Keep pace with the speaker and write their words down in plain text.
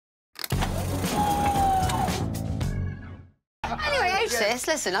Sis,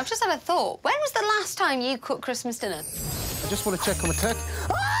 listen, I've just had a thought. When was the last time you cooked Christmas dinner? I just want to check on the turkey.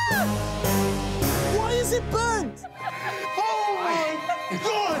 Ah! Why is it burnt? Oh, my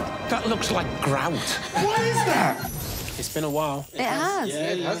God! That looks like grout. What is that? It's been a while. It has. Yeah,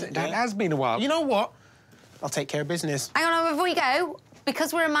 it has. That has been a while. You know what? I'll take care of business. Hang on, before we go,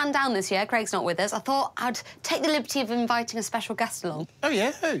 because we're a man down this year, Craig's not with us, I thought I'd take the liberty of inviting a special guest along. Oh,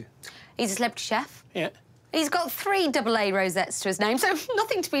 yeah? Who? He's a celebrity chef. Yeah. He's got 3 AA rosettes to his name, so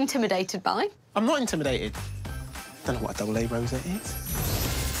nothing to be intimidated by. I'm not intimidated. Don't know what a AA rosette is.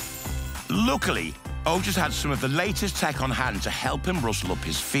 Luckily, Otis had some of the latest tech on hand to help him rustle up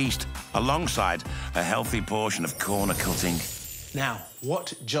his feast, alongside a healthy portion of corner cutting. Now,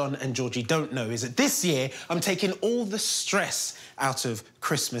 what John and Georgie don't know is that this year I'm taking all the stress out of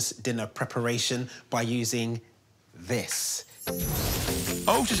Christmas dinner preparation by using this.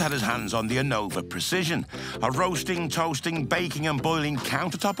 Otis had his hands on the Anova Precision, a roasting, toasting, baking and boiling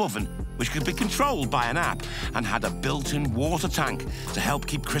countertop oven which could be controlled by an app and had a built-in water tank to help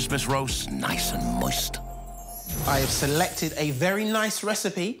keep Christmas roasts nice and moist. I have selected a very nice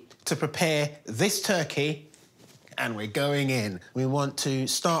recipe to prepare this turkey, and we're going in. We want to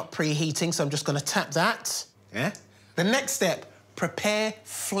start preheating, so I'm just going to tap that. Yeah. The next step, prepare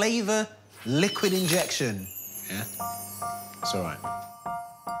flavour liquid injection. Yeah. It's all right.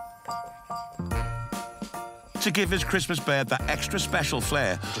 To give his Christmas bird that extra special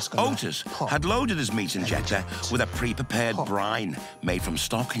flair, Otis had loaded his meat injector with a pre-prepared brine made from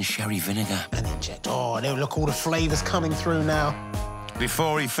stock and sherry vinegar. And inject. Oh, look, all the flavours coming through now.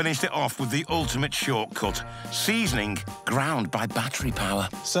 Before he finished it off with the ultimate shortcut, seasoning ground by battery power.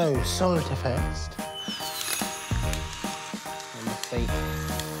 So, salt first. And the feet.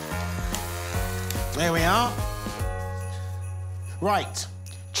 There we are. Right.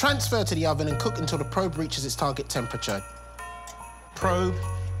 Transfer to the oven and cook until the probe reaches its target temperature. Probe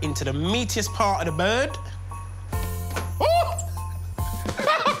into the meatiest part of the bird. Oh!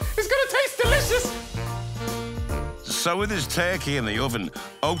 It's gonna taste delicious! So with his turkey in the oven,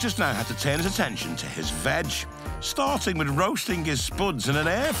 Otis now had to turn his attention to his veg, starting with roasting his spuds in an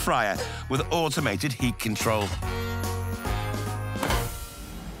air fryer with automated heat control.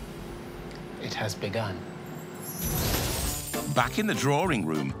 It has begun. Back in the drawing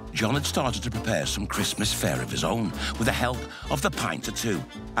room, John had started to prepare some Christmas fare of his own with the help of the Pinter 2,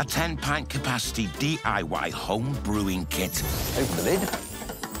 a 10-pint capacity DIY home brewing kit. Open the lid,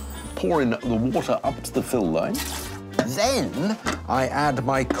 pour in the water up to the fill line. Then I add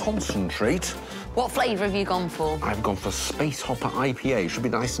my concentrate. What flavour have you gone for? I've gone for Space Hopper IPA. Should be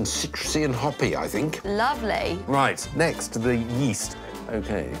nice and citrusy and hoppy, I think. Lovely. Right, next, the yeast.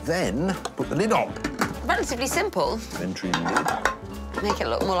 OK, then put the lid on. Relatively simple. Venturi lid. Make it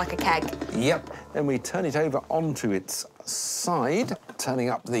look more like a keg. Yep. Then we turn it over onto its side, turning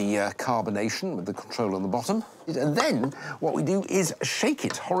up the carbonation with the control on the bottom. And then what we do is shake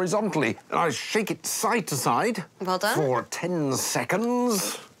it horizontally. And I shake it side to side. Well done. For 10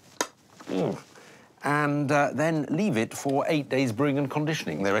 seconds. And then leave it for 8 days brewing and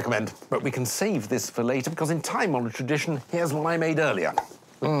conditioning, they recommend. But we can save this for later, because in time-honoured tradition, here's what I made earlier.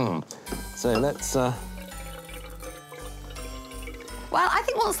 So let's... Well, I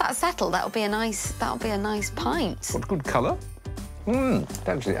think once that's settled, that'll be a nice pint. What good colour. It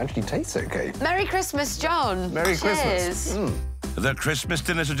actually tastes OK. Merry Christmas, John. Merry Cheers. Christmas. The Christmas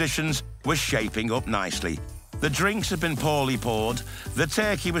dinner traditions were shaping up nicely. The drinks had been poorly poured, the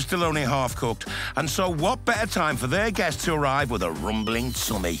turkey was still only half-cooked, and so what better time for their guests to arrive with a rumbling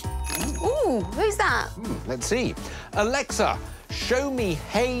tummy? Ooh, who's that? Let's see. Alexa, show me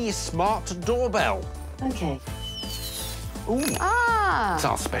Hey Smart Doorbell. OK. Ooh. Ah. It's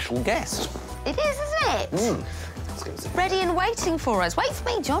our special guest. It is, isn't it? Let's go see. Ready and waiting for us. Wait for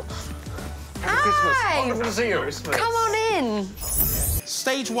me, John. Merry Christmas. Hi. Wonderful to see you. Christmas. Come on in.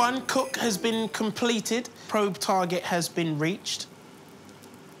 Stage 1, cook has been completed. Probe target has been reached.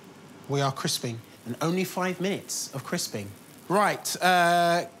 We are crisping, and only 5 minutes of crisping. Right,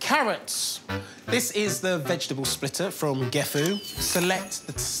 carrots. This is the vegetable splitter from Gefu. Select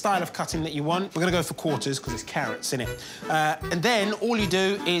the style of cutting that you want. We're gonna go for quarters, because it's carrots in it. And then all you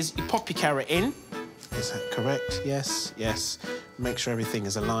do is you pop your carrot in. Is that correct? Yes, yes. Make sure everything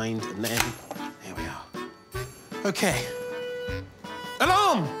is aligned, and then, there we are. Okay.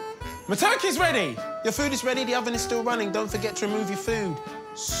 Alarm! My turkey's ready! Your food is ready, the oven is still running. Don't forget to remove your food.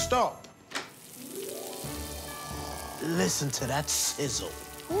 Stop. Listen to that sizzle.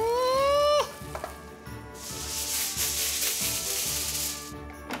 Ooh.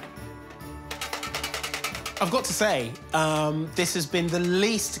 I've got to say, this has been the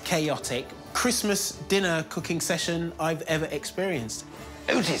least chaotic Christmas dinner cooking session I've ever experienced.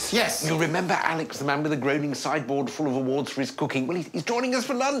 Otis. Yes? You remember Alex, the man with the groaning sideboard full of awards for his cooking? Well, he's joining us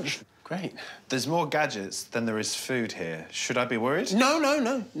for lunch. Great. There's more gadgets than there is food here. Should I be worried?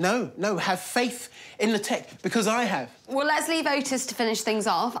 No. Have faith in the tech, because I have. Well, let's leave Otis to finish things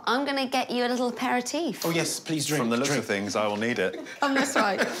off. I'm going to get you a little aperitif. Oh, yes, please drink. From the looks drink. of things, I will need it. On this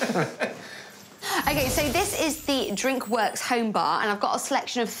way. OK, so this is the Drinkworks home bar, and I've got a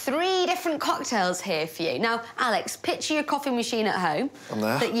selection of 3 different cocktails here for you. Now, Alex, picture your coffee machine at home. I'm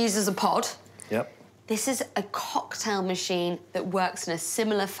there. That uses a pod. Yep. This is a cocktail machine that works in a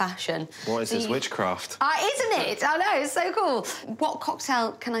similar fashion. What is this witchcraft? Isn't it? I know, it's so cool. What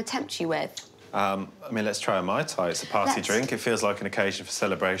cocktail can I tempt you with? I mean, let's try a Mai Tai. It's a party drink. It feels like an occasion for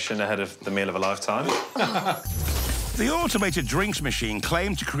celebration ahead of the meal of a lifetime. The automated drinks machine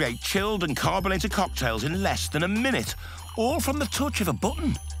claimed to create chilled and carbonated cocktails in less than a minute, all from the touch of a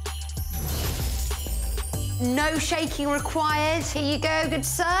button. No shaking required. Here you go, good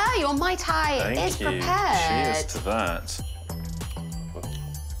sir. Your Mai Tai is prepared. Cheers to that.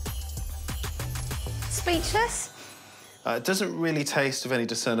 Speechless? It doesn't really taste of any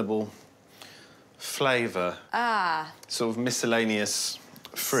discernible flavour. Sort of miscellaneous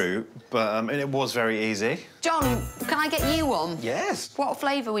fruit, but it was very easy. John, can I get you one? Yes. What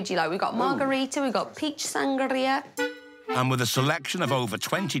flavour would you like? We've got margarita, we've got peach sangria. And with a selection of over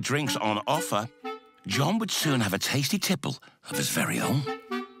 20 drinks on offer, John would soon have a tasty tipple of his very own.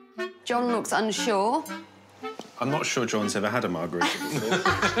 John looks unsure. I'm not sure John's ever had a margarita before.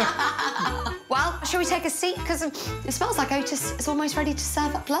 Well, shall we take a seat? Because it smells like Otis is almost ready to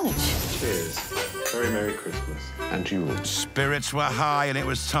serve up lunch. Cheers. Very Merry Christmas. And you would. Spirits were high and it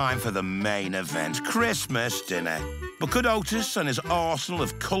was time for the main event, Christmas dinner. But could Otis and his arsenal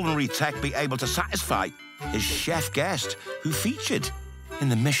of culinary tech be able to satisfy his chef guest, who featured in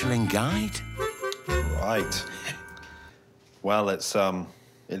the Michelin Guide? Right. Well, it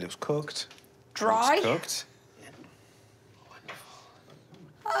looks cooked. Dry? It's cooked.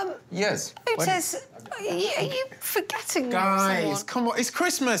 Yes. Otis, are you forgetting Guys, someone? come on, it's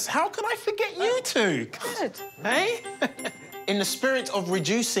Christmas. How can I forget you two? Good. Hey? In the spirit of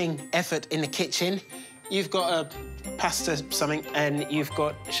reducing effort in the kitchen, you've got a pasta something and you've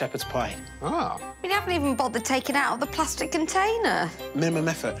got shepherd's pie. Ah. We haven't even bothered taking it out of the plastic container. Minimum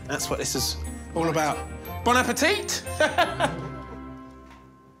effort, that's what this is all about. Bon appetit!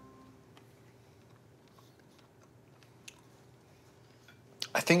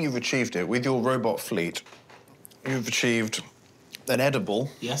 I think you've achieved it. With your robot fleet, you've achieved an edible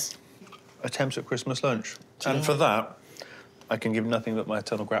Yes. attempt at Christmas lunch. And for that, I can give nothing but my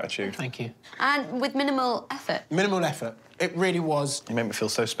eternal gratitude. Thank you. And with minimal effort. Minimal effort. It really was. You make me feel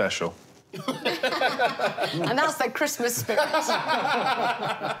so special. And that's the Christmas spirit.